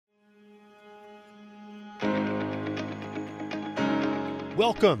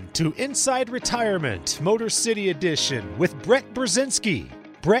Welcome to Inside Retirement, Motor City Edition with Brett Brzezinski.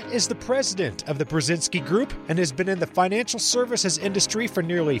 Brett is the president of the Brzezinski Group and has been in the financial services industry for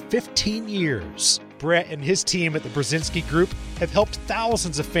nearly 15 years. Brett and his team at the Brzezinski Group have helped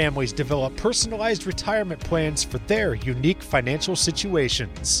thousands of families develop personalized retirement plans for their unique financial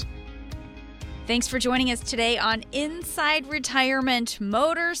situations. Thanks for joining us today on Inside Retirement,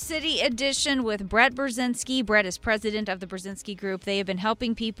 Motor City Edition with Brett Brzezinski. Brett is president of the Brzezinski Group. They have been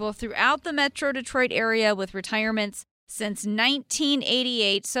helping people throughout the Metro Detroit area with retirements since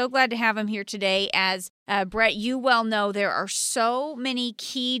 1988. So glad to have him here today. As Brett, you well know, there are so many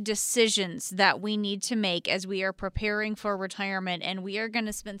key decisions that we need to make as we are preparing for retirement, and we are going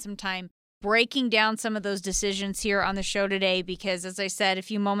to spend some time breaking down some of those decisions here on the show today because, as I said a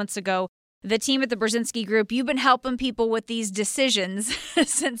few moments ago, the team at the Brzezinski Group, you've been helping people with these decisions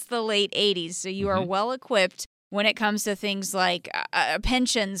since the late 80s, so you are well equipped when it comes to things like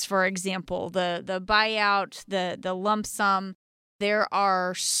pensions, for example, the buyout, the lump sum. There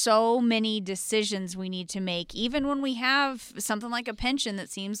are so many decisions we need to make, even when we have something like a pension that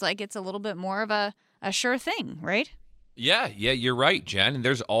seems like it's a little bit more of a sure thing, right? Yeah, you're right, Jen. And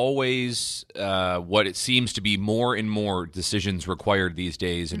there's always what it seems to be more and more decisions required these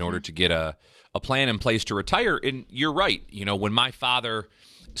days in order to get a plan in place to retire. And you're right. You know, when my father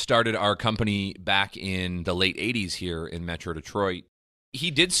started our company back in the late 80s here in Metro Detroit,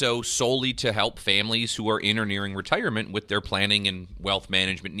 he did so solely to help families who are in or nearing retirement with their planning and wealth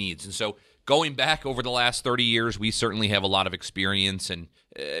management needs. And so going back over the last 30 years, we certainly have a lot of experience and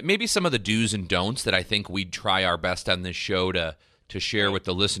maybe some of the do's and don'ts that I think we'd try our best on this show to share with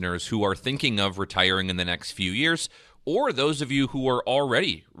the listeners who are thinking of retiring in the next few years, or those of you who are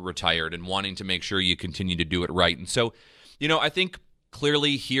already retired and wanting to make sure you continue to do it right. And so, you know, I think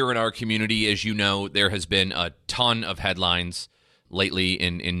clearly here in our community, as you know, there has been a ton of headlines lately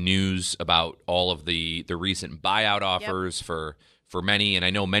in news about all of the recent buyout offers for many. And I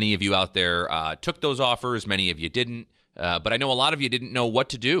know many of you out there took those offers, many of you didn't. But I know a lot of you didn't know what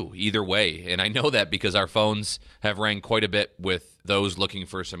to do either way. And I know that because our phones have rang quite a bit with those looking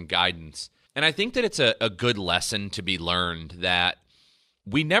for some guidance. And I think that it's a good lesson to be learned that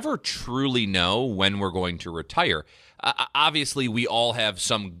we never truly know when we're going to retire. Obviously, we all have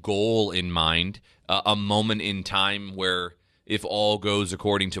some goal in mind, a moment in time where if all goes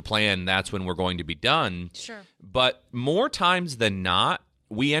according to plan, that's when we're going to be done. Sure. But more times than not,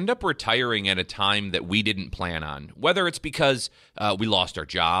 we end up retiring at a time that we didn't plan on, whether it's because we lost our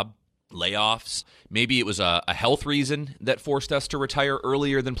job, layoffs, maybe it was a health reason that forced us to retire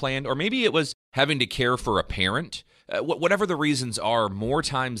earlier than planned, or maybe it was having to care for a parent. Whatever the reasons are, more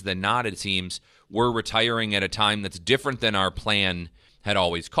times than not, it seems, we're retiring at a time that's different than our plan had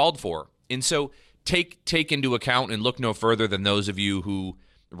always called for. And so take into account and look no further than those of you who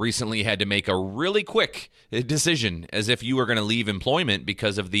recently had to make a really quick decision as if you were going to leave employment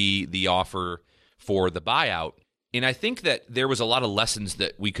because of the offer for the buyout. And I think that there was a lot of lessons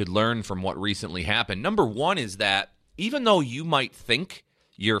that we could learn from what recently happened. Number one is that even though you might think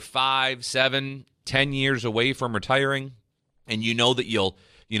you're 5, 7, 10 years away from retiring, and you know that you'll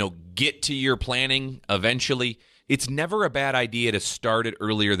get to your planning eventually, it's never a bad idea to start it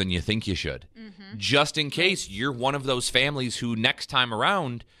earlier than you think you should. Just in case you're one of those families who next time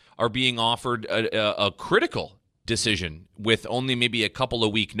around are being offered a critical decision with only maybe a couple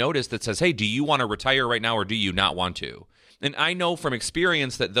of week notice that says, hey, do you want to retire right now or do you not want to? And I know from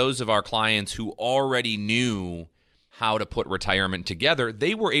experience that those of our clients who already knew how to put retirement together,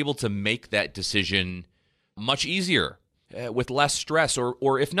 they were able to make that decision much easier with less stress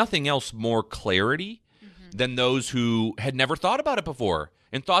or if nothing else, more clarity than those who had never thought about it before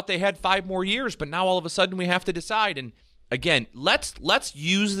and thought they had 5 more years, but now all of a sudden we have to decide. And again, let's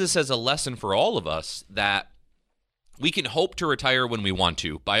use this as a lesson for all of us that we can hope to retire when we want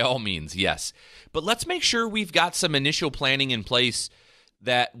to, by all means, yes. But let's make sure we've got some initial planning in place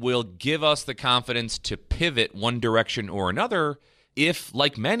that will give us the confidence to pivot one direction or another if,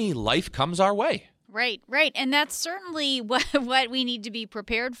 like many, life comes our way. Right. And that's certainly what we need to be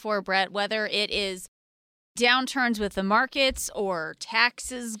prepared for, Brett, whether it is downturns with the markets or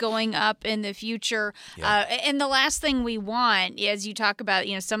taxes going up in the future. And the last thing we want, as you talk about,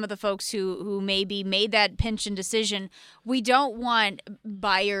 some of the folks who maybe made that pension decision, we don't want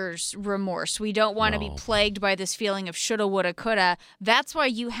buyer's remorse. We don't want to be plagued by this feeling of shoulda, woulda, coulda. That's why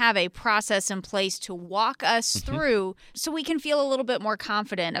you have a process in place to walk us through so we can feel a little bit more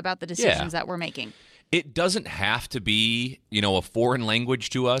confident about the decisions that we're making. It doesn't have to be, a foreign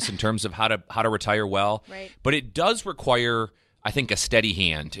language to us in terms of how to retire well, right. But it does require, I think, a steady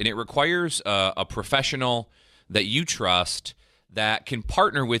hand, and it requires a professional that you trust that can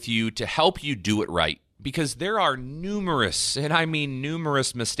partner with you to help you do it right. Because there are numerous, and I mean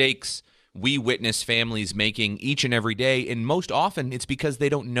numerous, mistakes we witness families making each and every day, and most often it's because they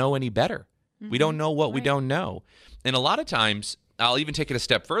don't know any better. We don't know what we don't know. And a lot of times, I'll even take it a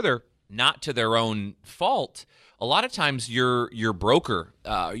step further, not to their own fault. A lot of times your broker,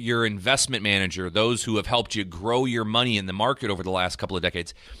 your investment manager, those who have helped you grow your money in the market over the last couple of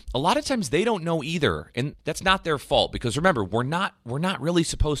decades, a lot of times they don't know either. And that's not their fault, because remember, we're not really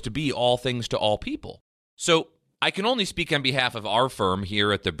supposed to be all things to all people. So I can only speak on behalf of our firm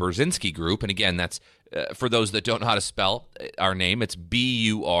here at the Brzezinski Group. And again, that's for those that don't know how to spell our name, it's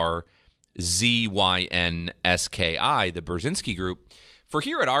Burzynski, the Brzezinski Group. For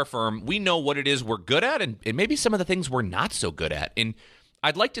here at our firm, we know what it is we're good at and maybe some of the things we're not so good at. And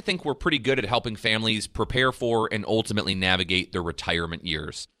I'd like to think we're pretty good at helping families prepare for and ultimately navigate their retirement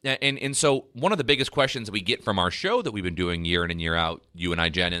years. And so one of the biggest questions we get from our show that we've been doing year in and year out, you and I,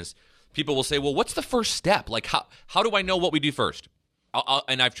 Jen, is people will say, well, what's the first step? Like, how do I know what we do first?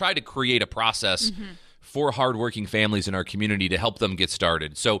 And I've tried to create a process for hardworking families in our community to help them get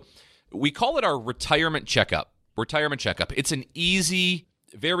started. So we call it our retirement checkup. It's an easy,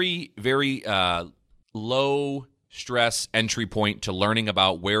 very, very low stress entry point to learning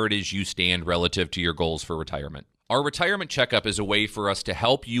about where it is you stand relative to your goals for retirement. Our retirement checkup is a way for us to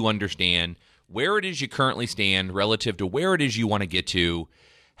help you understand where it is you currently stand relative to where it is you want to get to,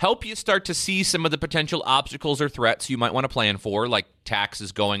 help you start to see some of the potential obstacles or threats you might want to plan for, like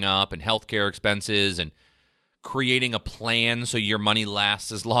taxes going up and healthcare expenses and creating a plan so your money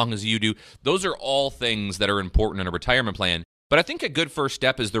lasts as long as you do. Those are all things that are important in a retirement plan. But I think a good first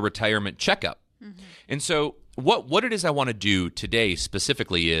step is the retirement checkup. And so what it is I want to do today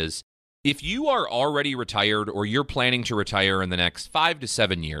specifically is, if you are already retired or you're planning to retire in the next 5 to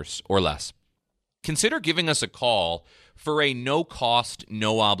 7 years or less, consider giving us a call for a no-cost,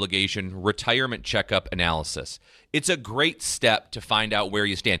 no-obligation retirement checkup analysis. It's a great step to find out where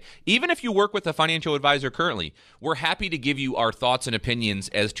you stand. Even if you work with a financial advisor currently, we're happy to give you our thoughts and opinions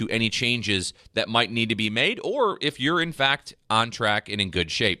as to any changes that might need to be made, or if you're in fact on track and in good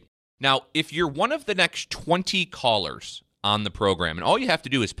shape. Now, if you're one of the next 20 callers on the program, and all you have to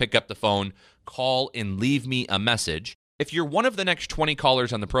do is pick up the phone, call, and leave me a message. If you're one of the next 20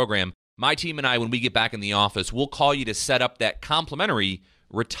 callers on the program, my team and I, when we get back in the office, we'll call you to set up that complimentary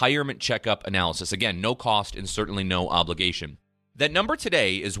retirement checkup analysis. Again, no cost and certainly no obligation. That number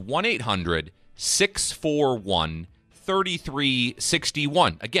today is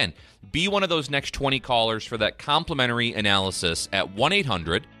 1-800-641-3361. Again, be one of those next 20 callers for that complimentary analysis at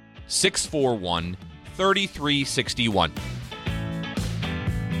 1-800-641-3361.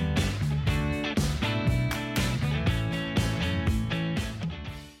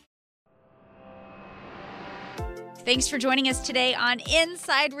 Thanks for joining us today on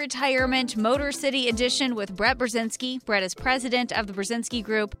Inside Retirement Motor City Edition with Brett Brzezinski. Brett is president of the Brzezinski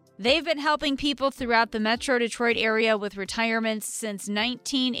Group. They've been helping people throughout the Metro Detroit area with retirements since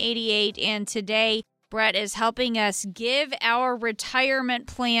 1988, and today Brett is helping us give our retirement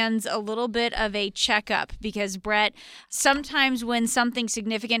plans a little bit of a checkup, because Brett, sometimes when something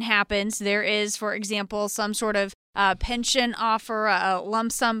significant happens, there is, for example, some sort of pension offer, a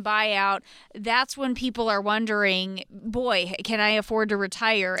lump sum buyout, that's when people are wondering, boy, can I afford to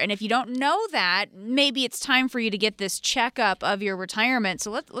retire? And if you don't know that, maybe it's time for you to get this checkup of your retirement.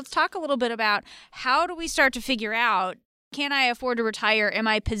 So let's talk a little bit about, how do we start to figure out, can I afford to retire? Am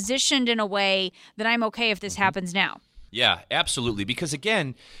I positioned in a way that I'm okay if this happens now? Yeah, absolutely. Because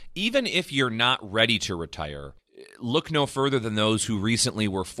again, even if you're not ready to retire, look no further than those who recently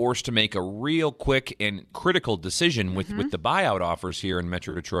were forced to make a real quick and critical decision with the buyout offers here in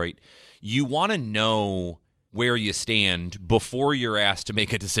Metro Detroit. You want to know where you stand before you're asked to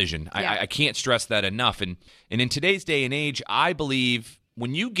make a decision. Yeah. I can't stress that enough. And in today's day and age, I believe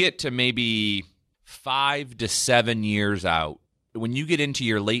when you get to maybe 5 to 7 years out, when you get into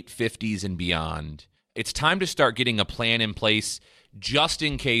your late 50s and beyond, it's time to start getting a plan in place just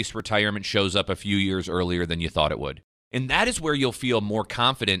in case retirement shows up a few years earlier than you thought it would. And that is where you'll feel more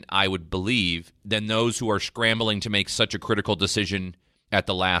confident, I would believe, than those who are scrambling to make such a critical decision at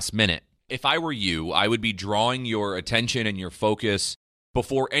the last minute. If I were you, I would be drawing your attention and your focus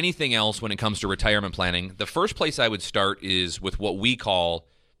before anything else when it comes to retirement planning. The first place I would start is with what we call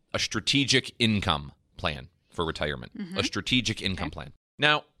a strategic income plan for retirement, a strategic income plan.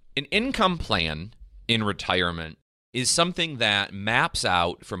 Now, an income plan in retirement is something that maps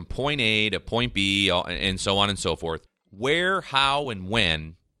out from point A to point B and so on and so forth, where, how, and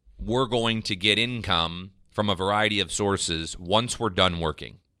when we're going to get income from a variety of sources once we're done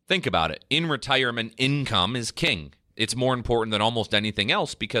working. Think about it. In retirement, income is king. It's more important than almost anything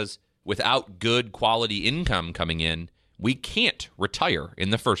else because without good quality income coming in, we can't retire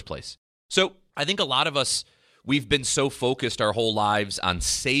in the first place. So I think a lot of us, we've been so focused our whole lives on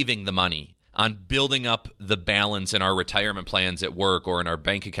saving the money, on building up the balance in our retirement plans at work or in our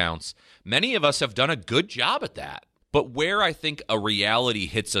bank accounts. Many of us have done a good job at that. But where I think a reality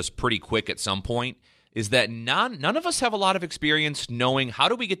hits us pretty quick at some point is that none of us have a lot of experience knowing how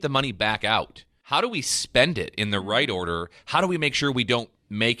do we get the money back out? How do we spend it in the right order? How do we make sure we don't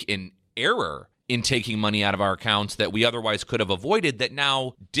make an error in taking money out of our accounts that we otherwise could have avoided that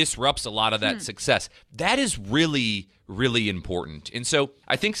now disrupts a lot of that success? That is really, really important. And so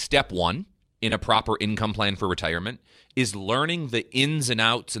I think step one in a proper income plan for retirement is learning the ins and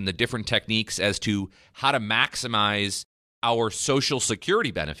outs and the different techniques as to how to maximize our Social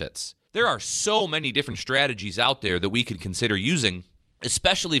Security benefits. There are so many different strategies out there that we could consider using,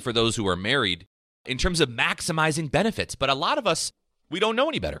 especially for those who are married, in terms of maximizing benefits. But a lot of us, we don't know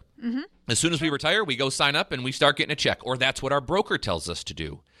any better. As soon as we retire, we go sign up and we start getting a check, or that's what our broker tells us to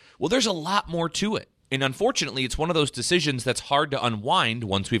do. Well, there's a lot more to it. And unfortunately, it's one of those decisions that's hard to unwind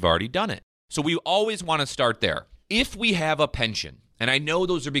once we've already done it. So we always want to start there. If we have a pension, and I know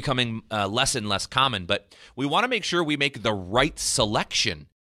those are becoming less and less common, but we want to make sure we make the right selection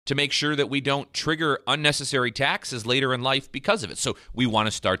to make sure that we don't trigger unnecessary taxes later in life because of it. So we want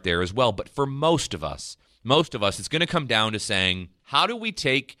to start there as well. But for most of us, it's going to come down to saying, how do we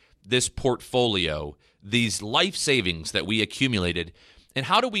take this portfolio, these life savings that we accumulated, and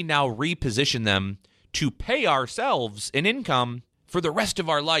how do we now reposition them to pay ourselves an income for the rest of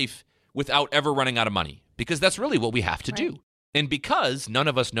our life without ever running out of money? Because that's really what we have to do. And because none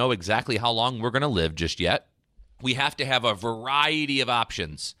of us know exactly how long we're going to live just yet, we have to have a variety of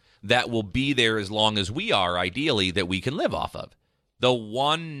options that will be there as long as we are, ideally, that we can live off of. The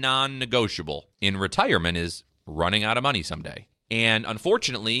one non-negotiable in retirement is running out of money someday. And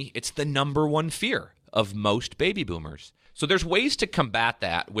unfortunately, it's the number one fear of most baby boomers. So there's ways to combat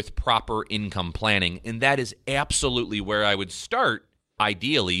that with proper income planning, and that is absolutely where I would start,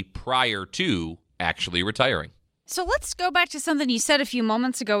 ideally, prior to actually retiring. So let's go back to something you said a few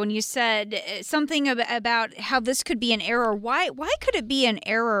moments ago when you said something about how this could be an error. Why could it be an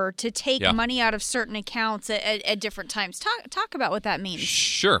error to take money out of certain accounts at different times? Talk about what that means.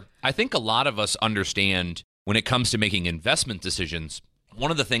 Sure. I think a lot of us understand when it comes to making investment decisions,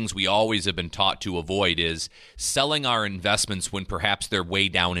 one of the things we always have been taught to avoid is selling our investments when perhaps they're way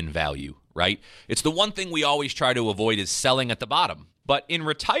down in value, right? It's the one thing we always try to avoid is selling at the bottom. But in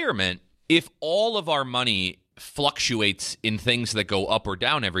retirement, if all of our money fluctuates in things that go up or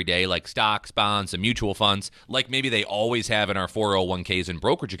down every day, like stocks, bonds, and mutual funds, like maybe they always have in our 401ks and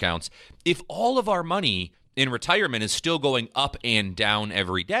brokerage accounts, if all of our money in retirement is still going up and down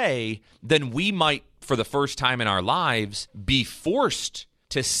every day, then we might, for the first time in our lives, be forced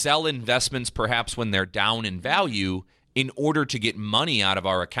to sell investments perhaps when they're down in value in order to get money out of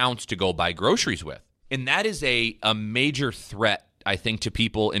our accounts to go buy groceries with. And that is a major threat, I think, to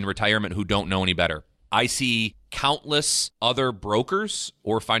people in retirement who don't know any better. I see countless other brokers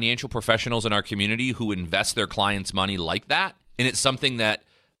or financial professionals in our community who invest their clients' money like that. And it's something that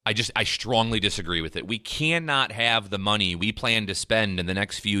I strongly disagree with it. We cannot have the money we plan to spend in the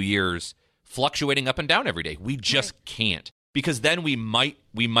next few years fluctuating up and down every day. We just can't, because then we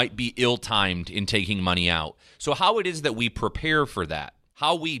might be ill-timed in taking money out. So how it is that we prepare for that,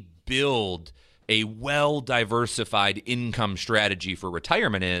 how we build a well-diversified income strategy for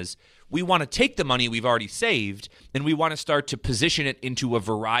retirement is we want to take the money we've already saved and we want to start to position it into a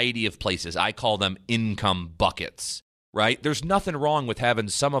variety of places. I call them income buckets, right? There's nothing wrong with having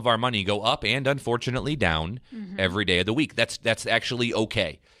some of our money go up and unfortunately down every day of the week. That's actually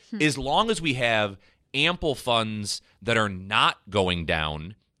okay. As long as we have ample funds that are not going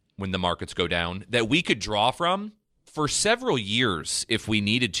down when the markets go down, that we could draw from for several years if we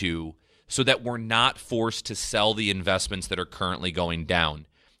needed to, so that we're not forced to sell the investments that are currently going down.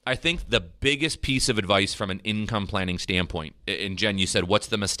 I think the biggest piece of advice from an income planning standpoint, and Jen, you said, what's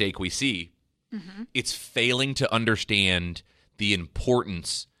the mistake we see? It's failing to understand the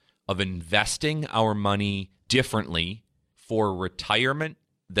importance of investing our money differently for retirement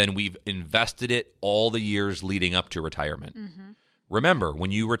than we've invested it all the years leading up to retirement. Remember,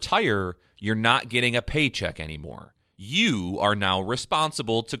 when you retire, you're not getting a paycheck anymore. You are now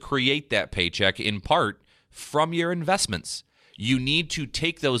responsible to create that paycheck in part from your investments. You need to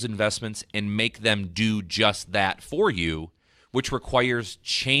take those investments and make them do just that for you, which requires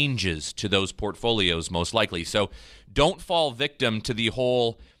changes to those portfolios most likely. So don't fall victim to the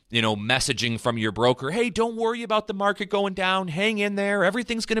whole, messaging from your broker, hey, don't worry about the market going down, hang in there,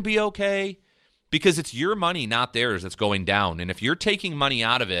 everything's going to be okay. because it's your money, not theirs, that's going down. And if you're taking money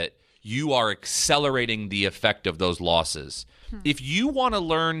out of it, you are accelerating the effect of those losses. If you want to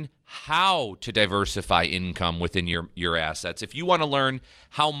learn how to diversify income within your assets, if you want to learn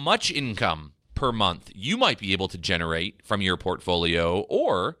how much income per month you might be able to generate from your portfolio,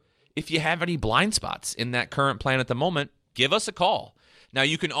 or if you have any blind spots in that current plan at the moment, give us a call. Now,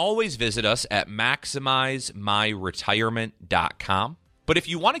 you can always visit us at MaximizeMyRetirement.com. But if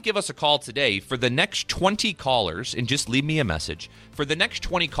you want to give us a call today, for the next 20 callers, and just leave me a message, for the next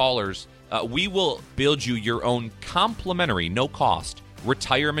 20 callers, we will build you your own complimentary, no-cost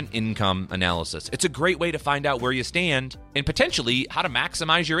retirement income analysis. It's a great way to find out where you stand and potentially how to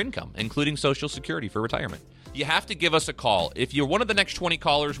maximize your income, including Social Security for retirement. You have to give us a call. If you're one of the next 20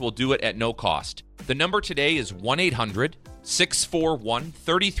 callers, we'll do it at no cost. The number today is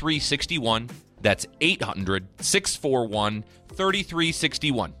 1-800-641-3361. That's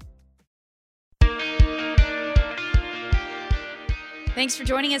 800-641-3361. Thanks for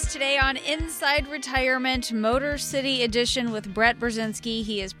joining us today on Inside Retirement, Motor City Edition with Brett Brzezinski.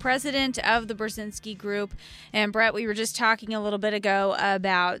 He is president of the Brzezinski Group. And Brett, we were just talking a little bit ago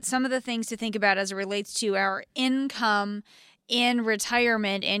about some of the things to think about as it relates to our income in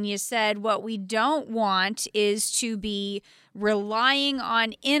retirement. And you said what we don't want is to be relying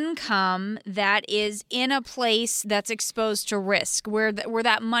on income that is in a place that's exposed to risk, where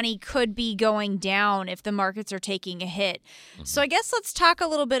that money could be going down if the markets are taking a hit. So I guess let's talk a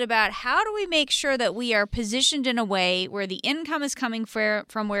little bit about how do we make sure that we are positioned in a way where the income is coming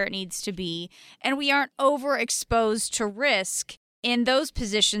from where it needs to be, and we aren't overexposed to risk in those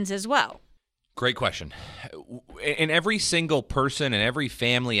positions as well. Great question. And every single person and every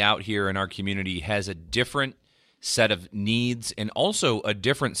family out here in our community has a different set of needs and also a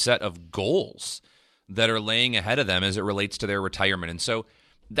different set of goals that are laying ahead of them as it relates to their retirement. And so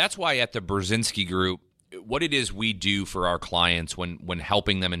that's why at the Brzezinski Group, what it is we do for our clients when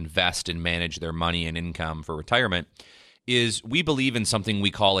helping them invest and manage their money and income for retirement is we believe in something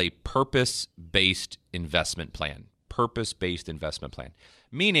we call a purpose-based investment plan. Purpose-based investment plan,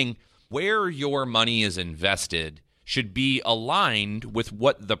 meaning where your money is invested should be aligned with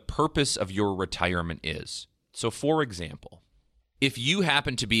what the purpose of your retirement is. So, for example, if you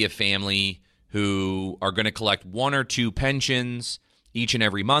happen to be a family who are going to collect one or two pensions each and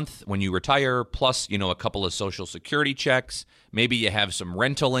every month when you retire, plus, a couple of Social Security checks, maybe you have some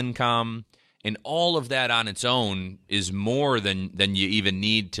rental income, and all of that on its own is more than you even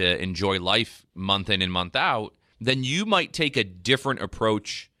need to enjoy life month in and month out, then you might take a different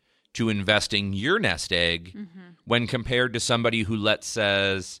approach to investing your nest egg when compared to somebody who, let's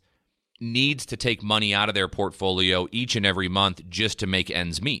say, needs to take money out of their portfolio each and every month just to make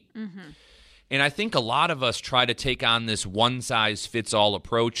ends meet. And I think a lot of us try to take on this one-size-fits-all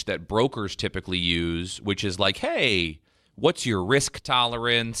approach that brokers typically use, which is like, hey, what's your risk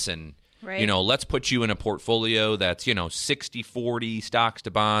tolerance? And, let's put you in a portfolio that's, 60-40 stocks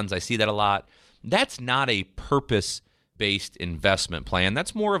to bonds. I see that a lot. That's not a purpose-based investment plan.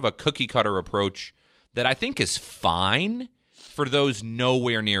 That's more of a cookie-cutter approach that I think is fine for those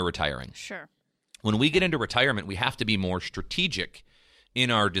nowhere near retiring. Sure. When we get into retirement, we have to be more strategic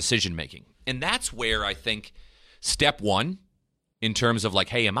in our decision-making. And that's where I think step one, in terms of like,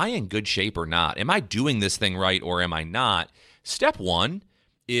 hey, am I in good shape or not? Am I doing this thing right or am I not? Step one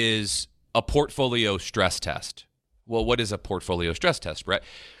is a portfolio stress test. Well, what is a portfolio stress test, Brett?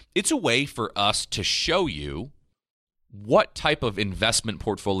 It's a way for us to show you what type of investment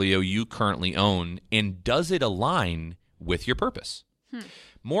portfolio you currently own and does it align with your purpose.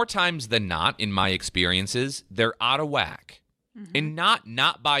 More times than not, in my experiences, they're out of whack. And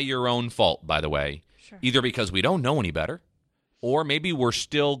not by your own fault, by the way. Sure. Either because we don't know any better, or maybe we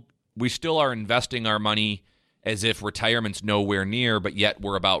still are investing our money as if retirement's nowhere near, but yet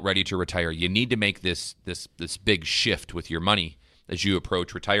we're about ready to retire. You need to make this big shift with your money as you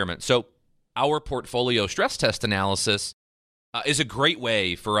approach retirement. So our portfolio stress test analysis is a great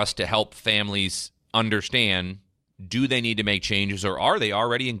way for us to help families understand, do they need to make changes or are they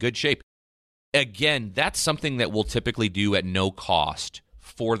already in good shape? Again, that's something that we'll typically do at no cost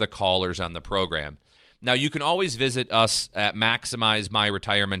for the callers on the program. Now, you can always visit us at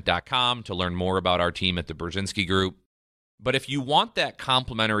MaximizeMyRetirement.com to learn more about our team at the Brzezinski Group. But if you want that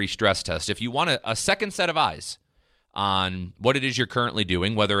complimentary stress test, if you want a second set of eyes on what it is you're currently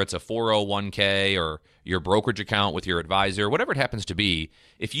doing, whether it's a 401k or your brokerage account with your advisor, whatever it happens to be,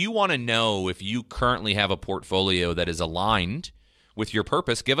 if you want to know if you currently have a portfolio that is aligned with your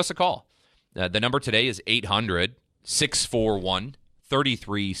purpose, give us a call. The number today is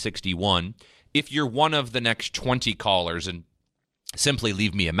 800-641-3361. If you're one of the next 20 callers, and simply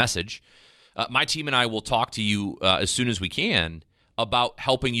leave me a message, My team and I will talk to you as soon as we can about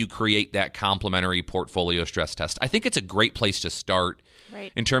helping you create that complementary portfolio stress test. I think it's a great place to start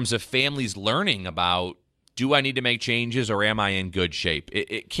in terms of families learning about, do I need to make changes or am I in good shape?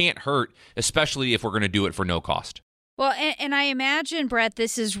 It can't hurt, especially if we're going to do it for no cost. Well, and I imagine, Brett,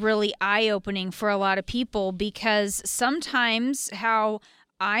 this is really eye-opening for a lot of people, because sometimes how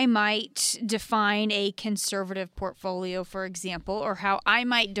I might define a conservative portfolio, for example, or how I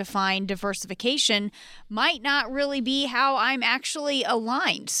might define diversification might not really be how I'm actually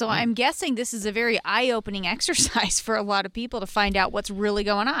aligned. So I'm guessing this is a very eye-opening exercise for a lot of people to find out what's really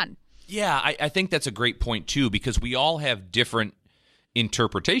going on. Yeah, I think that's a great point, too, because we all have different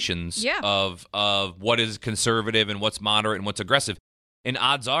interpretations of what is conservative and what's moderate and what's aggressive. And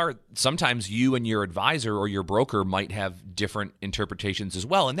odds are sometimes you and your advisor or your broker might have different interpretations as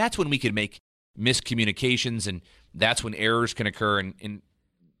well. And that's when we can make miscommunications, and that's when errors can occur. And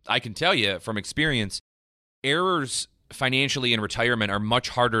I can tell you from experience, errors financially in retirement are much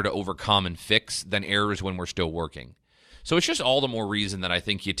harder to overcome and fix than errors when we're still working. So it's just all the more reason that I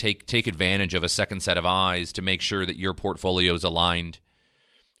think you take advantage of a second set of eyes to make sure that your portfolio is aligned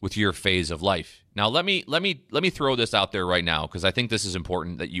with your phase of life. Now, let me throw this out there right now, because I think this is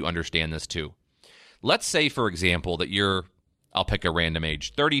important that you understand this too. Let's say, for example, that you're, I'll pick a random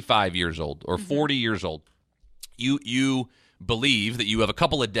age, 35 years old or 40 years old. You believe that you have a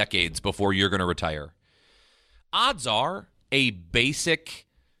couple of decades before you're going to retire. Odds are a basic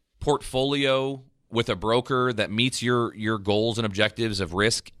portfolio with a broker that meets your goals and objectives of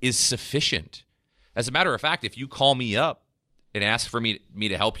risk is sufficient. As a matter of fact, if you call me up and ask for me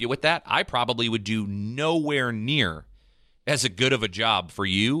to help you with that, I probably would do nowhere near as good of a job for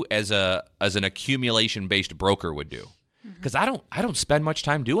you as an accumulation-based broker would do. Because I don't spend much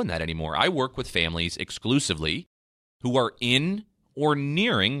time doing that anymore. I work with families exclusively who are in or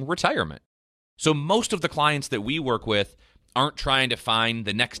nearing retirement. So most of the clients that we work with aren't trying to find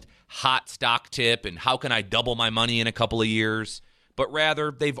the next hot stock tip and how can I double my money in a couple of years, but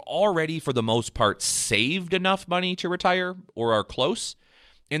rather they've already, for the most part, saved enough money to retire or are close,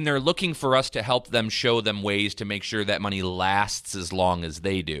 and they're looking for us to help them, show them ways to make sure that money lasts as long as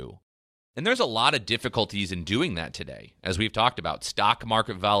they do. And there's a lot of difficulties in doing that today. As we've talked about, stock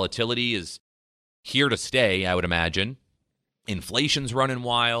market volatility is here to stay, I would imagine. Inflation's running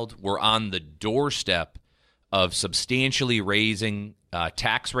wild. We're on the doorstep of substantially raising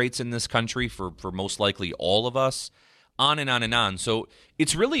tax rates in this country for most likely all of us, on and on and on. So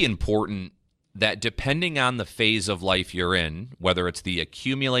it's really important that depending on the phase of life you're in, whether it's the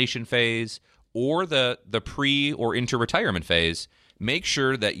accumulation phase or the pre or into retirement phase, make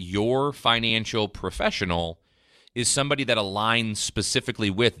sure that your financial professional is somebody that aligns specifically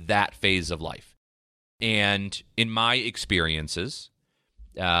with that phase of life. And in my experiences,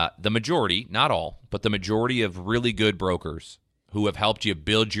 the majority, not all, but the majority of really good brokers who have helped you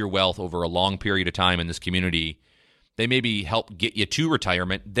build your wealth over a long period of time in this community, they maybe help get you to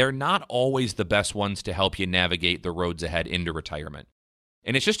retirement. They're not always the best ones to help you navigate the roads ahead into retirement.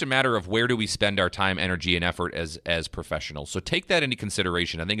 And it's just a matter of where do we spend our time, energy, and effort as professionals. So take that into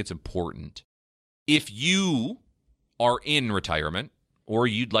consideration. I think it's important. If you are in retirement or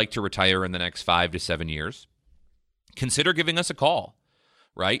you'd like to retire in the next 5 to 7 years, consider giving us a call,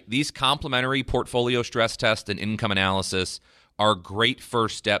 right? These complimentary portfolio stress tests and income analysis are great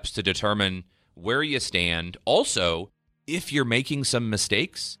first steps to determine where you stand. Also, if you're making some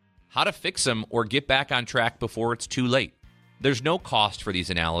mistakes, how to fix them or get back on track before it's too late. There's no cost for these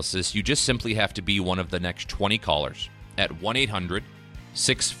analyses. You just simply have to be one of the next 20 callers at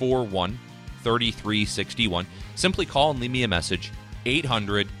 1-800-641-3361. Simply call and leave me a message,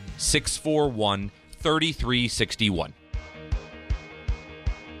 800-641-3361.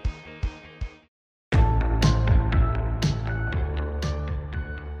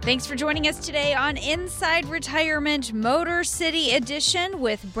 Thanks for joining us today on Inside Retirement Motor City Edition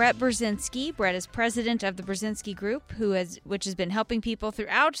with Brett Brzezinski. Brett is president of the Brzezinski Group, which has been helping people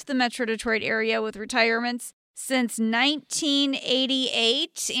throughout the Metro Detroit area with retirements since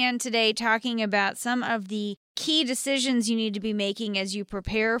 1988. And today talking about some of the key decisions you need to be making as you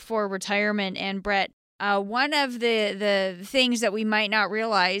prepare for retirement. And Brett, one of the things that we might not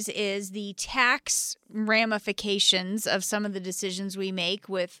realize is the tax ramifications of some of the decisions we make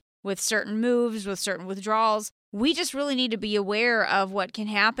with certain moves, with certain withdrawals. We just really need to be aware of what can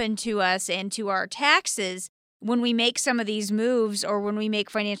happen to us and to our taxes when we make some of these moves or when we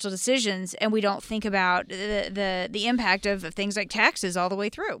make financial decisions and we don't think about the impact of things like taxes all the way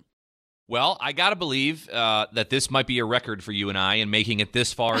through. Well, I got to believe that this might be a record for you and I in making it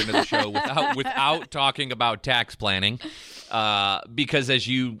this far into the show without talking about tax planning, because as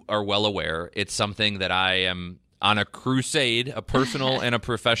you are well aware, it's something that I am on a crusade, a personal and a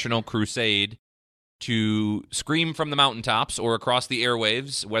professional crusade, to scream from the mountaintops or across the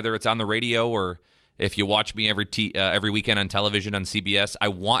airwaves, whether it's on the radio or if you watch me every weekend on television on CBS.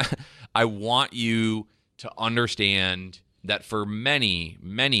 I want you to understand that for many,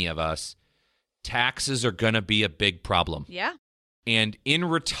 many of us, taxes are going to be a big problem. Yeah. And in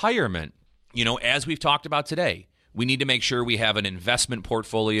retirement, as we've talked about today, we need to make sure we have an investment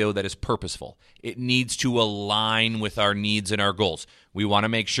portfolio that is purposeful. It needs to align with our needs and our goals. We want to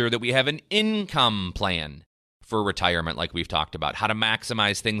make sure that we have an income plan for retirement, like we've talked about, how to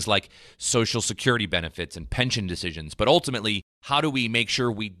maximize things like Social Security benefits and pension decisions. But ultimately, how do we make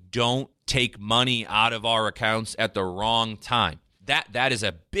sure we don't take money out of our accounts at the wrong time? That is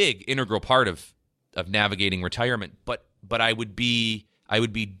a big integral part of navigating retirement. But I would be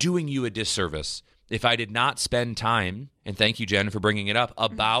doing you a disservice if I did not spend time, and thank you, Jen, for bringing it up,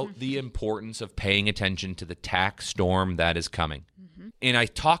 about the importance of paying attention to the tax storm that is coming. And I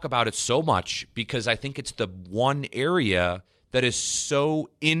talk about it so much because I think it's the one area that is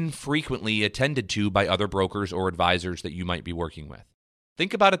so infrequently attended to by other brokers or advisors that you might be working with.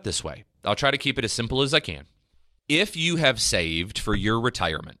 Think about it this way. I'll try to keep it as simple as I can. If you have saved for your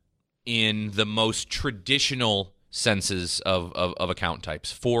retirement in the most traditional senses of account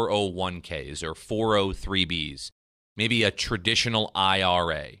types, 401ks or 403bs, maybe a traditional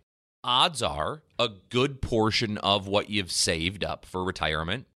IRA, odds are a good portion of what you've saved up for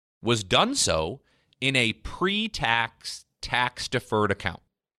retirement was done so in a pre-tax, tax-deferred account.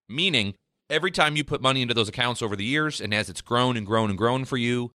 Meaning, every time you put money into those accounts over the years, and as it's grown and grown and grown for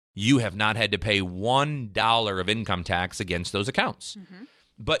you, you have not had to pay $1 of income tax against those accounts.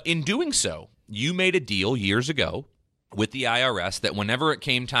 But in doing so, you made a deal years ago with the IRS that whenever it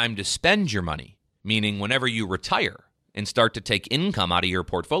came time to spend your money, meaning whenever you retire and start to take income out of your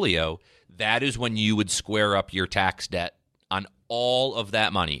portfolio, that is when you would square up your tax debt on all of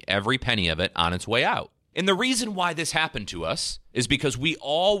that money, every penny of it on its way out. And the reason why this happened to us is because we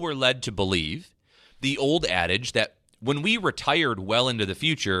all were led to believe the old adage that when we retired well into the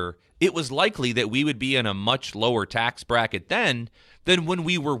future, it was likely that we would be in a much lower tax bracket then than when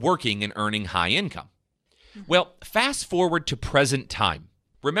we were working and earning high income. Well, fast forward to present time.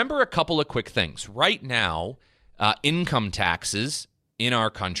 Remember a couple of quick things. Right now, income taxes in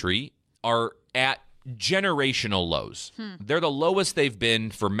our country are at generational lows. They're the lowest they've been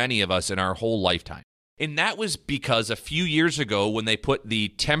for many of us in our whole lifetime. And that was because a few years ago when they put the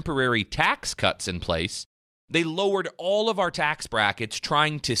temporary tax cuts in place, they lowered all of our tax brackets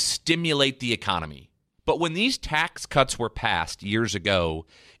trying to stimulate the economy. But when these tax cuts were passed years ago,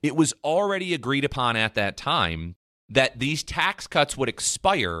 it was already agreed upon at that time that these tax cuts would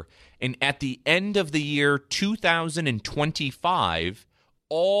expire, and at the end of the year 2025,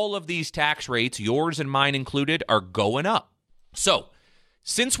 all of these tax rates, yours and mine included, are going up. So,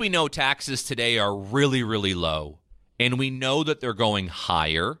 since we know taxes today are really, really low, and we know that they're going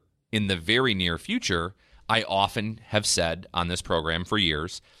higher in the very near future, I often have said on this program for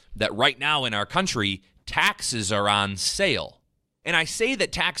years that right now in our country, taxes are on sale. And I say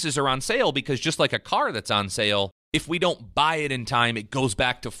that taxes are on sale because just like a car that's on sale, if we don't buy it in time, it goes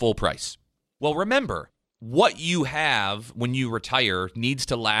back to full price. Well, remember, what you have when you retire needs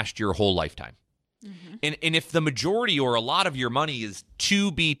to last your whole lifetime. And if the majority or a lot of your money is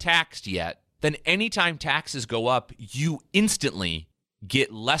to be taxed yet, then anytime taxes go up, you instantly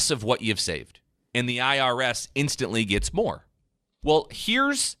get less of what you've saved. And the IRS instantly gets more. Well,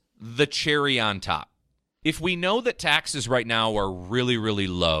 here's the cherry on top. If we know that taxes right now are really, really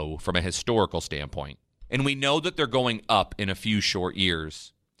low from a historical standpoint, and we know that they're going up in a few short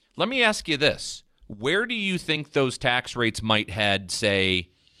years, let me ask you this. Where do you think those tax rates might head, say,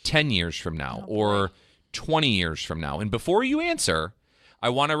 10 years from now or 20 years from now? And before you answer, I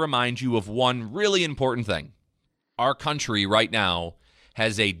want to remind you of one really important thing. Our country right now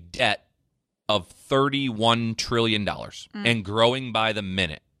has a debt of $31 trillion and growing by the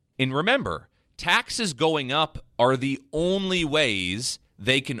minute. And remember, taxes going up are the only ways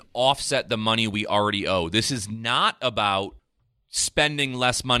they can offset the money we already owe. This is not about spending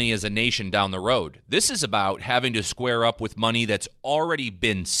less money as a nation down the road. This is about having to square up with money that's already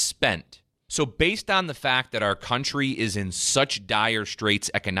been spent. So based on the fact that our country is in such dire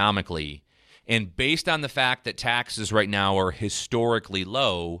straits economically, and based on the fact that taxes right now are historically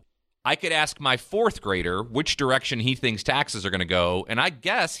low, I could ask my fourth grader which direction he thinks taxes are going to go, and I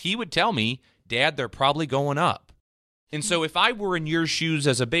guess he would tell me, Dad, they're probably going up. And so if I were in your shoes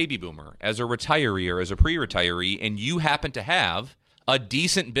as a baby boomer, as a retiree or as a pre-retiree, and you happen to have a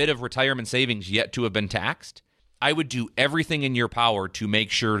decent bit of retirement savings yet to have been taxed, I would do everything in your power to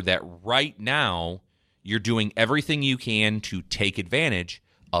make sure that right now you're doing everything you can to take advantage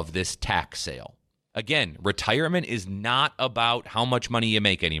of this tax sale. Again, retirement is not about how much money you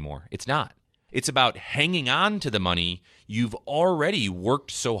make anymore. It's not. It's about hanging on to the money you've already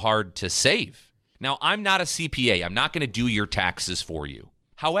worked so hard to save. Now, I'm not a CPA. I'm not going to do your taxes for you.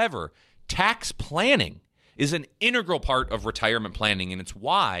 However, tax planning is an integral part of retirement planning, and it's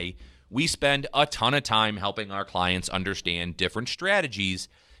why we spend a ton of time helping our clients understand different strategies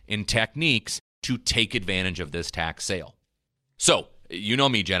and techniques to take advantage of this tax sale. So, you know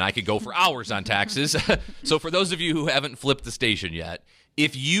me, Jen, I could go for hours on taxes. So for those of you who haven't flipped the station yet,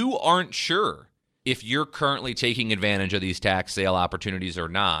 if you aren't sure if you're currently taking advantage of these tax sale opportunities or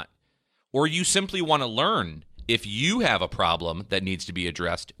not, or you simply want to learn if you have a problem that needs to be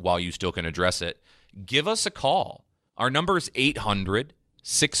addressed while you still can address it, give us a call. Our number is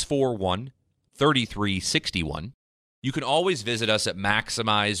 800-641-3361. You can always visit us at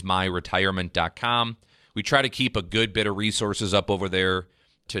MaximizeMyRetirement.com. We try to keep a good bit of resources up over there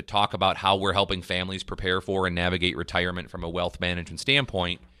to talk about how we're helping families prepare for and navigate retirement from a wealth management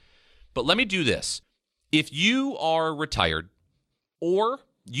standpoint. But let me do this. If you are retired or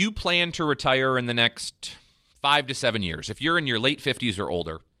you plan to retire in the next 5 to 7 years, if you're in your late 50s or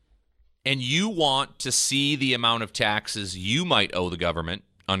older, and you want to see the amount of taxes you might owe the government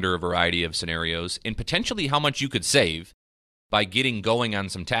under a variety of scenarios, and potentially how much you could save by getting going on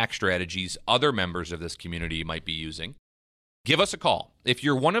some tax strategies other members of this community might be using, give us a call. If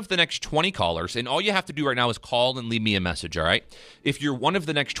you're one of the next 20 callers, and all you have to do right now is call and leave me a message, all right? If you're one of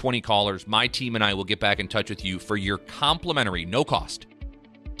the next 20 callers, my team and I will get back in touch with you for your complimentary, no-cost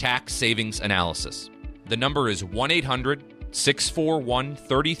tax savings analysis. The number is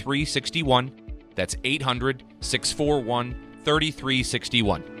 1-800-641-3361. That's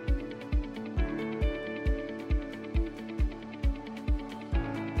 800-641-3361.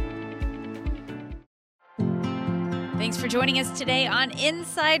 Thanks for joining us today on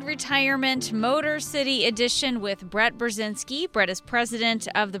Inside Retirement Motor City Edition with Brett Brzezinski. Brett is president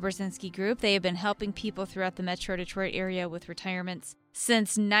of the Brzezinski Group. They have been helping people throughout the Metro Detroit area with retirements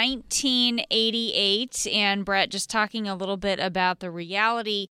since 1988. And Brett, just talking a little bit about the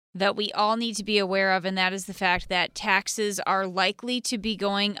reality that we all need to be aware of, and that is the fact that taxes are likely to be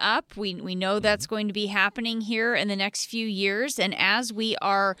going up. We know that's going to be happening here in the next few years. And as we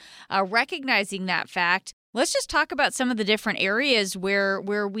are recognizing that fact, let's just talk about some of the different areas where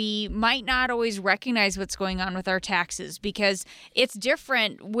we might not always recognize what's going on with our taxes, because it's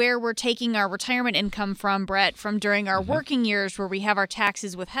different where we're taking our retirement income from, Brett, from during our working years where we have our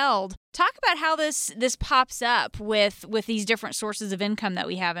taxes withheld. Talk about how this pops up with these different sources of income that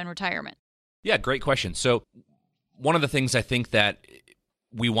we have in retirement. Yeah, great question. So one of the things I think that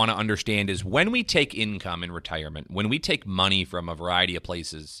we want to understand is when we take income in retirement, when we take money from a variety of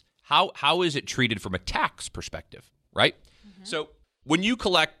places, how is it treated from a tax perspective, right? So when you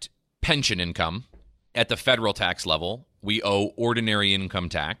collect pension income at the federal tax level, we owe ordinary income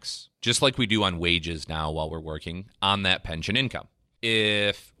tax, just like we do on wages now while we're working, on that pension income.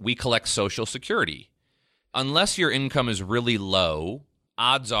 If we collect Social Security, unless your income is really low,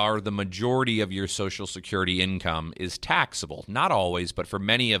 odds are the majority of your Social Security income is taxable. Not always, but for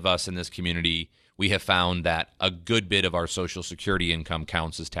many of us in this community, we have found that a good bit of our Social Security income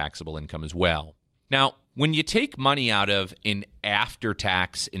counts as taxable income as well. Now, when you take money out of an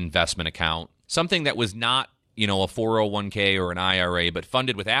after-tax investment account, something that was not, a 401k or an IRA, but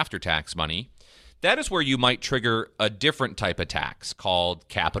funded with after-tax money, that is where you might trigger a different type of tax called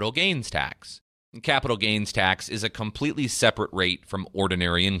capital gains tax. And capital gains tax is a completely separate rate from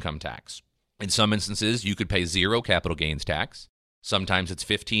ordinary income tax. In some instances, you could pay zero capital gains tax. Sometimes it's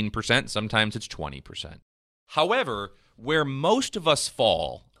 15%, sometimes it's 20%. However, where most of us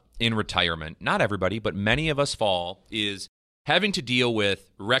fall in retirement, not everybody, but many of us fall, is having to deal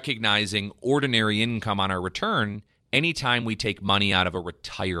with recognizing ordinary income on our return anytime we take money out of a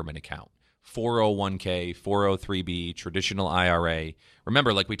retirement account. 401k, 403b, traditional IRA.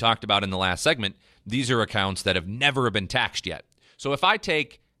 Remember, like we talked about in the last segment, these are accounts that have never been taxed yet. So if I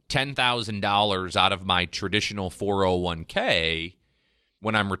take $10,000 out of my traditional 401k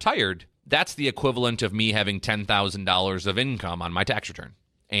when I'm retired, that's the equivalent of me having $10,000 of income on my tax return.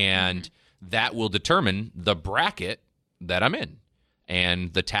 And that will determine the bracket that I'm in.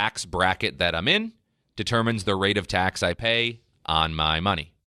 And the tax bracket that I'm in determines the rate of tax I pay on my money.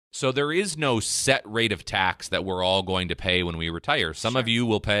 So there is no set rate of tax that we're all going to pay when we retire. Some of you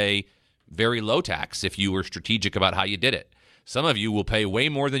will pay very low tax if you were strategic about how you did it. Some of you will pay way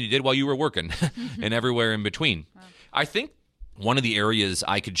more than you did while you were working and everywhere in between. Wow. I think one of the areas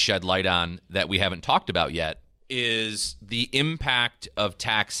I could shed light on that we haven't talked about yet is the impact of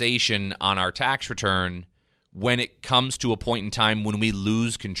taxation on our tax return when it comes to a point in time when we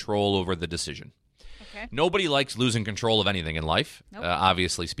lose control over the decision. Okay. Nobody likes losing control of anything in life, nope.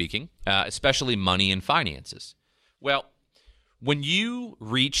 Obviously speaking, especially money and finances. Well, when you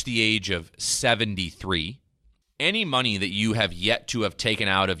reach the age of 73, any money that you have yet to have taken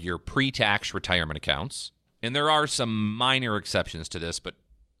out of your pre-tax retirement accounts, and there are some minor exceptions to this, but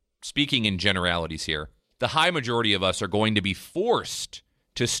speaking in generalities here, the high majority of us are going to be forced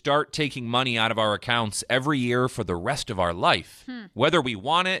to start taking money out of our accounts every year for the rest of our life. Whether we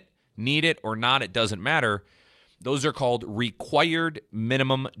want it, need it, or not, it doesn't matter. Those are called required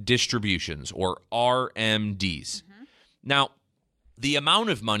minimum distributions, or RMDs. Now, the amount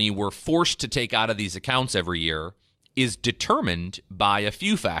of money we're forced to take out of these accounts every year is determined by a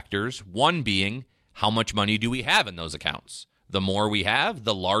few factors, one being how much money do we have in those accounts. The more we have,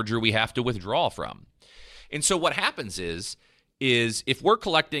 the larger we have to withdraw from. And so what happens is if we're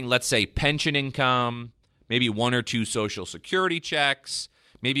collecting, let's say, pension income, maybe 1 or 2 Social Security checks,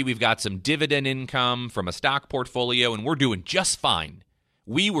 maybe we've got some dividend income from a stock portfolio, and we're doing just fine.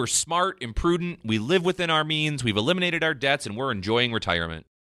 We were smart and prudent. We live within our means. We've eliminated our debts, and we're enjoying retirement.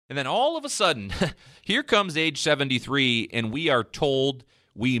 And then all of a sudden, here comes age 73, and we are told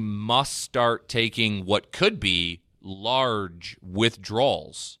we must start taking what could be large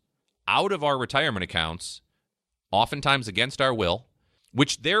withdrawals out of our retirement accounts, oftentimes against our will,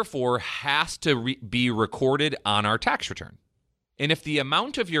 which therefore has to be recorded on our tax return. And if the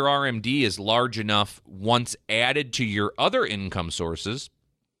amount of your RMD is large enough once added to your other income sources,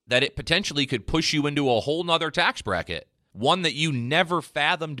 that it potentially could push you into a whole nother tax bracket, one that you never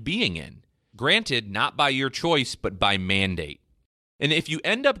fathomed being in. Granted, not by your choice, but by mandate. And if you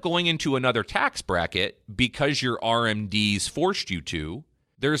end up going into another tax bracket because your RMDs forced you to,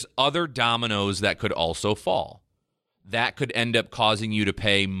 there's other dominoes that could also fall. That could end up causing you to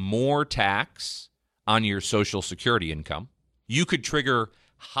pay more tax on your Social Security income. You could trigger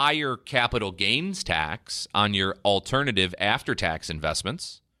higher capital gains tax on your alternative after-tax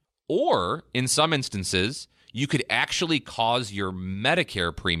investments. Or, in some instances, you could actually cause your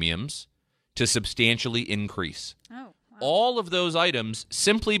Medicare premiums to substantially increase. Oh, wow. All of those items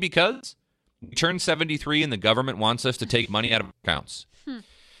simply because we turned 73 and the government wants us to take money out of accounts.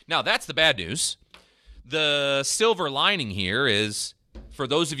 Now, that's the bad news. The silver lining here is, for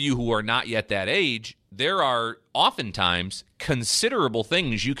those of you who are not yet that age, there are oftentimes considerable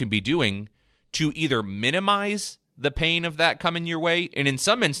things you can be doing to either minimize the pain of that coming your way, and in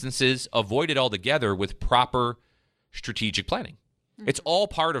some instances, avoid it altogether with proper strategic planning. It's all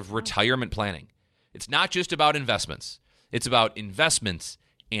part of retirement planning. It's not just about investments. It's about investments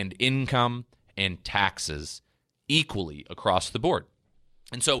and income and taxes equally across the board.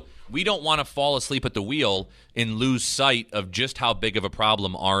 And so we don't want to fall asleep at the wheel and lose sight of just how big of a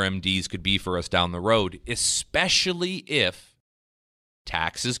problem RMDs could be for us down the road, especially if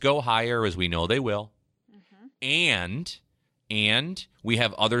taxes go higher, as we know they will, and we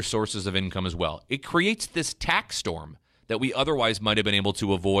have other sources of income as well. It creates this tax storm that we otherwise might have been able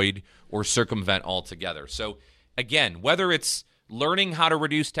to avoid or circumvent altogether. So again, whether it's learning how to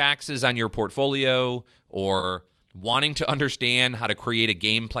reduce taxes on your portfolio or wanting to understand how to create a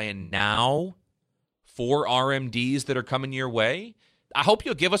game plan now for RMDs that are coming your way, I hope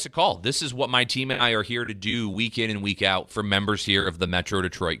you'll give us a call. This is what my team and I are here to do week in and week out for members here of the Metro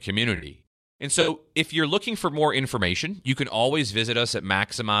Detroit community. And so if you're looking for more information, you can always visit us at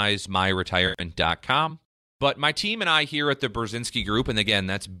MaximizeMyRetirement.com. But my team and I here at the Brzezinski Group, and again,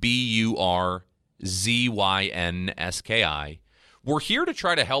 that's BURZYNSKI, we're here to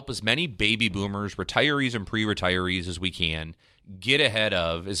try to help as many baby boomers, retirees, and pre-retirees as we can get ahead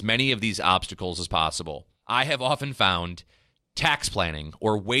of as many of these obstacles as possible. I have often found tax planning,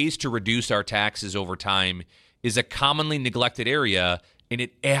 or ways to reduce our taxes over time, is a commonly neglected area, and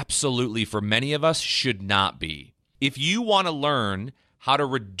it absolutely, for many of us, should not be. If you want to learn how to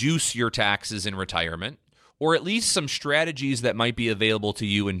reduce your taxes in retirement, or at least some strategies that might be available to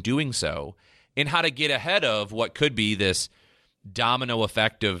you in doing so, and how to get ahead of what could be this domino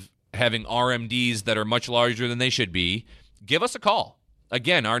effect of having RMDs that are much larger than they should be, give us a call.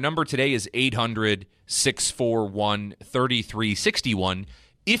 Again, our number today is 800-641-3361.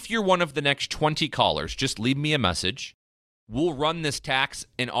 If you're one of the next 20 callers, just leave me a message. We'll run this tax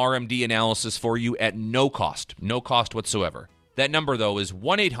and RMD analysis for you at no cost whatsoever. That number, though, is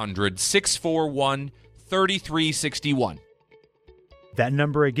 1-800-641-3361. That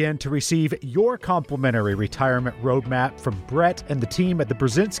number again to receive your complimentary retirement roadmap from Brett and the team at the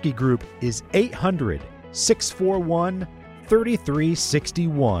Brzezinski Group is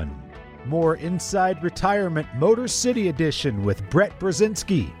 800-641-3361. More Inside Retirement Motor City Edition with Brett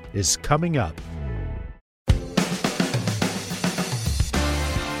Brzezinski is coming up.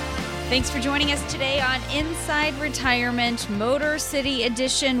 Thanks for joining us today on Inside Retirement Motor City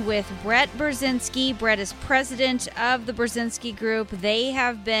Edition with Brett Brzezinski. Brett is president of the Brzezinski Group. They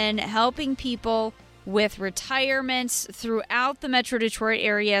have been helping people with retirements throughout the Metro Detroit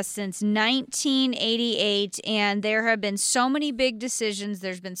area since 1988, and there have been so many big decisions.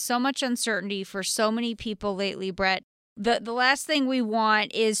 There's been so much uncertainty for so many people lately, Brett. The last thing we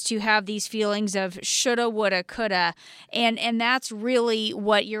want is to have these feelings of shoulda, woulda, coulda, and that's really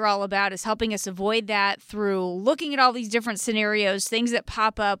what you're all about, is helping us avoid that through looking at all these different scenarios, things that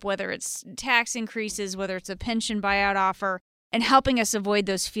pop up, whether it's tax increases, whether it's a pension buyout offer, and helping us avoid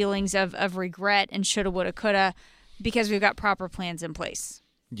those feelings of regret and shoulda, woulda, coulda, because we've got proper plans in place.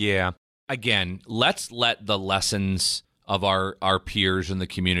 Yeah. Again, let's let the lessons of our peers in the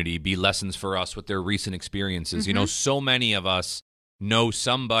community be lessons for us with their recent experiences. You know, so many of us know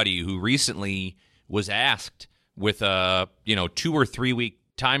somebody who recently was asked with a 2 or 3 week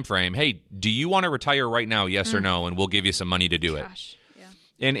time frame, hey, do you want to retire right now, yes or no, and we'll give you some money to do it. Yeah.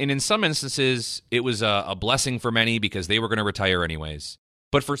 And in some instances, it was a blessing for many because they were going to retire anyways.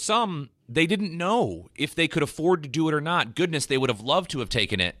 But for some, they didn't know if they could afford to do it or not. Goodness, they would have loved to have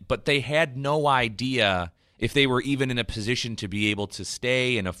taken it, but they had no idea if they were even in a position to be able to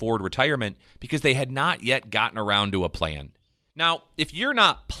stay and afford retirement because they had not yet gotten around to a plan. Now, if you're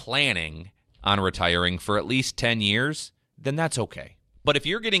not planning on retiring for at least 10 years, then that's okay. But if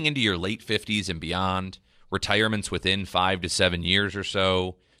you're getting into your late 50s and beyond, retirement's within 5 to 7 years or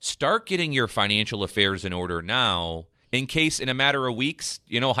so, start getting your financial affairs in order now in case in a matter of weeks,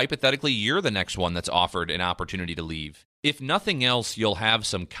 hypothetically, you're the next one that's offered an opportunity to leave. If nothing else, you'll have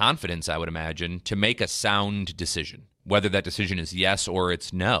some confidence, I would imagine, to make a sound decision, whether that decision is yes or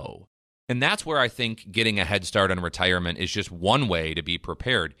it's no. And that's where I think getting a head start on retirement is just one way to be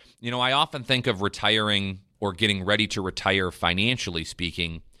prepared. I often think of retiring or getting ready to retire financially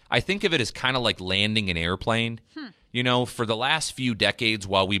speaking. I think of it as kind of like landing an airplane. For the last few decades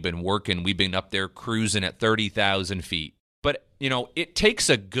while we've been working, we've been up there cruising at 30,000 feet. But, it takes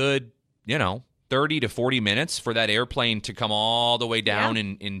a good, 30 to 40 minutes for that airplane to come all the way down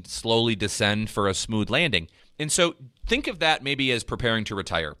and slowly descend for a smooth landing. And so think of that maybe as preparing to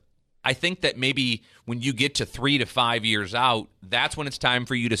retire. I think that maybe when you get to 3 to 5 years out, that's when it's time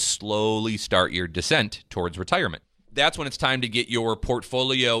for you to slowly start your descent towards retirement. That's when it's time to get your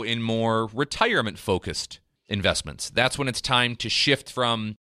portfolio in more retirement-focused investments. That's when it's time to shift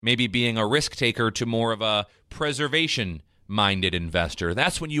from maybe being a risk taker to more of a preservation-minded investor.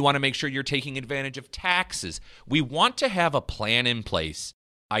 That's when you want to make sure you're taking advantage of taxes. We want to have a plan in place,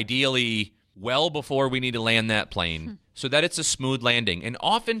 ideally well before we need to land that plane, so that it's a smooth landing. And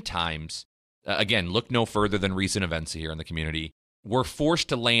oftentimes, again, look no further than recent events here in the community, we're forced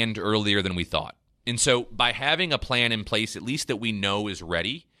to land earlier than we thought. And so by having a plan in place, at least that we know is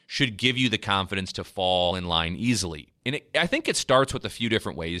ready, should give you the confidence to fall in line easily. And I think it starts with a few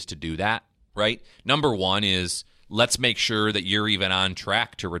different ways to do that, right? Number one is, let's make sure that you're even on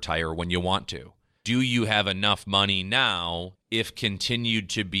track to retire when you want to. Do you have enough money now, if continued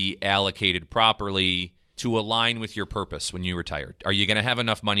to be allocated properly, to align with your purpose when you retire? Are you going to have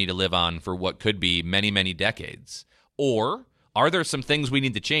enough money to live on for what could be many, many decades? Or are there some things we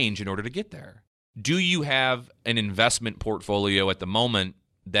need to change in order to get there? Do you have an investment portfolio at the moment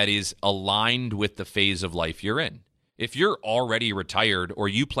that is aligned with the phase of life you're in? If you're already retired or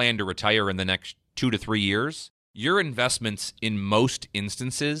you plan to retire in the next 2 to 3 years, your investments in most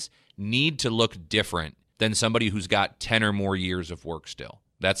instances need to look different than somebody who's got 10 or more years of work still.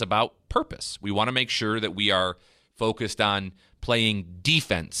 That's about purpose. We want to make sure that we are focused on playing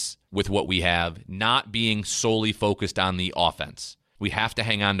defense with what we have, not being solely focused on the offense. We have to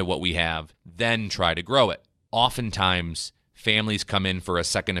hang on to what we have, then try to grow it. Oftentimes, families come in for a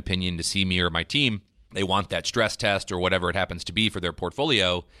second opinion to see me or my team. They want that stress test or whatever it happens to be for their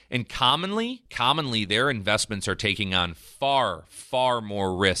portfolio. And commonly, their investments are taking on far, far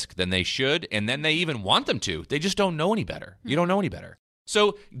more risk than they should. And then they even want them to. They just don't know any better. You don't know any better.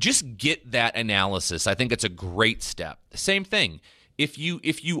 So just get that analysis. I think it's a great step. Same thing. If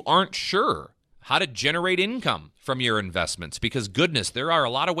you aren't sure how to generate income from your investments, because goodness, there are a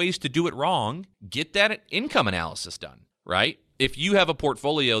lot of ways to do it wrong, get that income analysis done, right? If you have a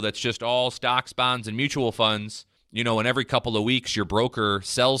portfolio that's just all stocks, bonds, and mutual funds, and every couple of weeks your broker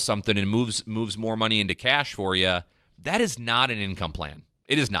sells something and moves more money into cash for you, that is not an income plan.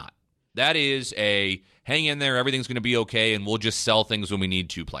 It is not. That is a hang in there, everything's going to be okay, and we'll just sell things when we need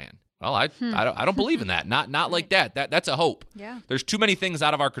to plan. Well, I don't believe in that. Not like that. That's a hope. Yeah. There's too many things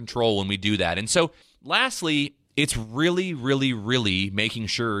out of our control when we do that. And so, lastly, it's really, really, really making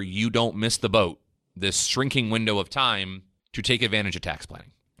sure you don't miss the boat, this shrinking window of time to take advantage of tax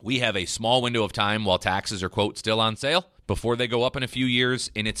planning. We have a small window of time while taxes are, quote, still on sale before they go up in a few years,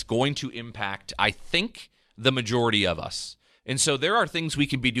 and it's going to impact, I think, the majority of us. And so there are things we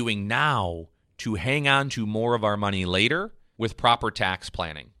can be doing now to hang on to more of our money later with proper tax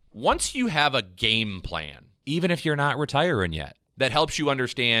planning. Once you have a game plan, even if you're not retiring yet, that helps you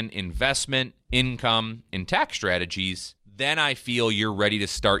understand investment, income, and tax strategies, then I feel you're ready to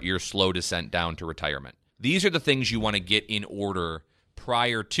start your slow descent down to retirement. These are the things you want to get in order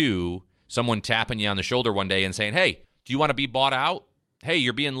prior to someone tapping you on the shoulder one day and saying, hey, do you want to be bought out? Hey,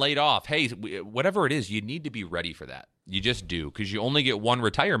 you're being laid off. Hey, whatever it is, you need to be ready for that. You just do, because you only get one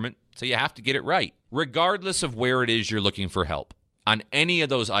retirement, so you have to get it right, regardless of where it is you're looking for help. On any of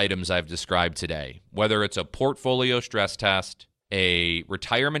those items I've described today, whether it's a portfolio stress test, a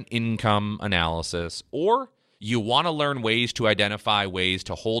retirement income analysis, or you want to learn ways to identify ways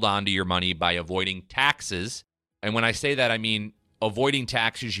to hold on to your money by avoiding taxes. And when I say that, I mean avoiding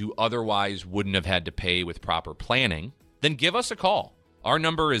taxes you otherwise wouldn't have had to pay with proper planning, then give us a call. Our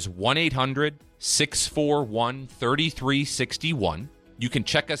number is 1-800-641-3361. You can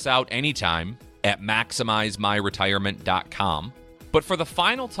check us out anytime at MaximizeMyRetirement.com. But for the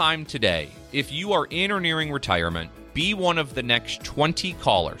final time today, if you are in or nearing retirement, be one of the next 20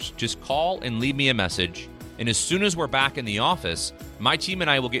 callers. Just call and leave me a message. And as soon as we're back in the office, my team and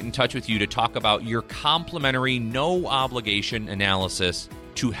I will get in touch with you to talk about your complimentary, no-obligation analysis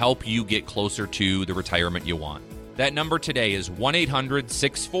to help you get closer to the retirement you want. That number today is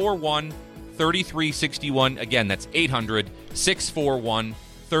 1-800-641-3361. Again, that's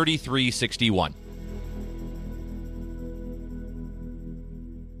 800-641-3361.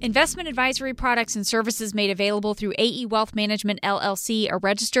 Investment advisory products and services made available through AE Wealth Management, LLC, a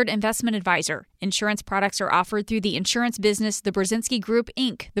registered investment advisor. Insurance products are offered through the insurance business, the Brzezinski Group,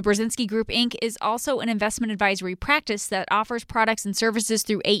 Inc. The Brzezinski Group, Inc. is also an investment advisory practice that offers products and services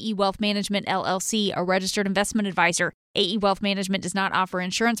through AE Wealth Management, LLC, a registered investment advisor. AE Wealth Management does not offer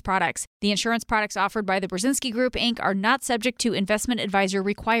insurance products. The insurance products offered by the Brzezinski Group, Inc. are not subject to investment advisor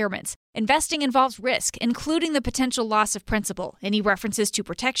requirements. Investing involves risk, including the potential loss of principal. Any references to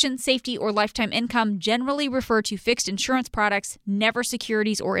protection, safety, or lifetime income generally refer to fixed insurance products, never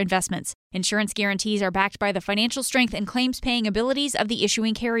securities or investments. Insurance guarantees are backed by the financial strength and claims-paying abilities of the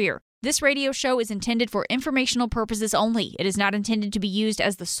issuing carrier. This radio show is intended for informational purposes only. It is not intended to be used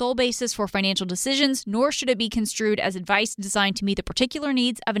as the sole basis for financial decisions, nor should it be construed as advice designed to meet the particular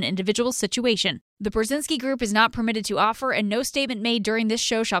needs of an individual's situation. The Brzezinski Group is not permitted to offer, and no statement made during this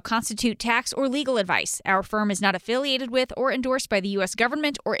show shall constitute tax or legal advice. Our firm is not affiliated with or endorsed by the U.S.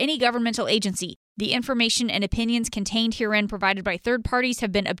 government or any governmental agency. The information and opinions contained herein provided by third parties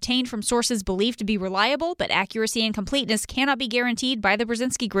have been obtained from sources believed to be reliable, but accuracy and completeness cannot be guaranteed by the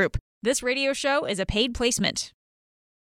Brzezinski Group. This radio show is a paid placement.